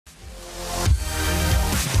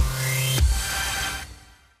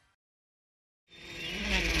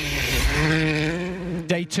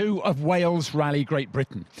Day 2 of Wales Rally Great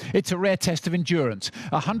Britain. It's a rare test of endurance.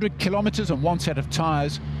 100 kilometres on one set of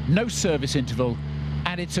tyres, no service interval,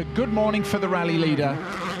 and it's a good morning for the rally leader.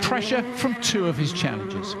 Pressure from two of his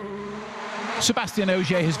challengers. Sébastien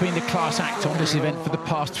Ogier has been the class act on this event for the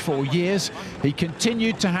past 4 years. He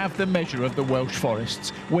continued to have the measure of the Welsh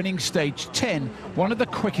forests, winning stage 10, one of the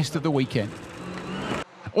quickest of the weekend.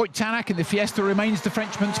 Oit Tanak in the Fiesta remains the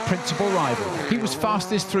Frenchman's principal rival. He was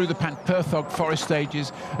fastest through the Pantperthog forest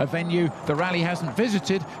stages, a venue the rally hasn't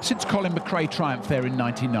visited since Colin McRae triumphed there in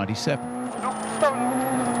 1997.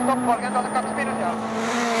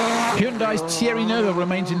 Hyundai's Thierry Neuville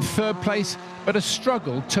remains in third place, but has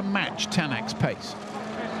struggled to match Tanak's pace.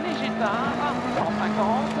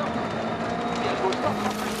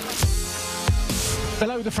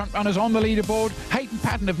 Below the front runners on the leaderboard, Hayden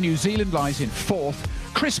Paddon of New Zealand lies in fourth.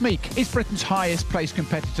 Chris Meek is Britain's highest placed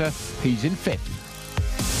competitor. He's in fifth.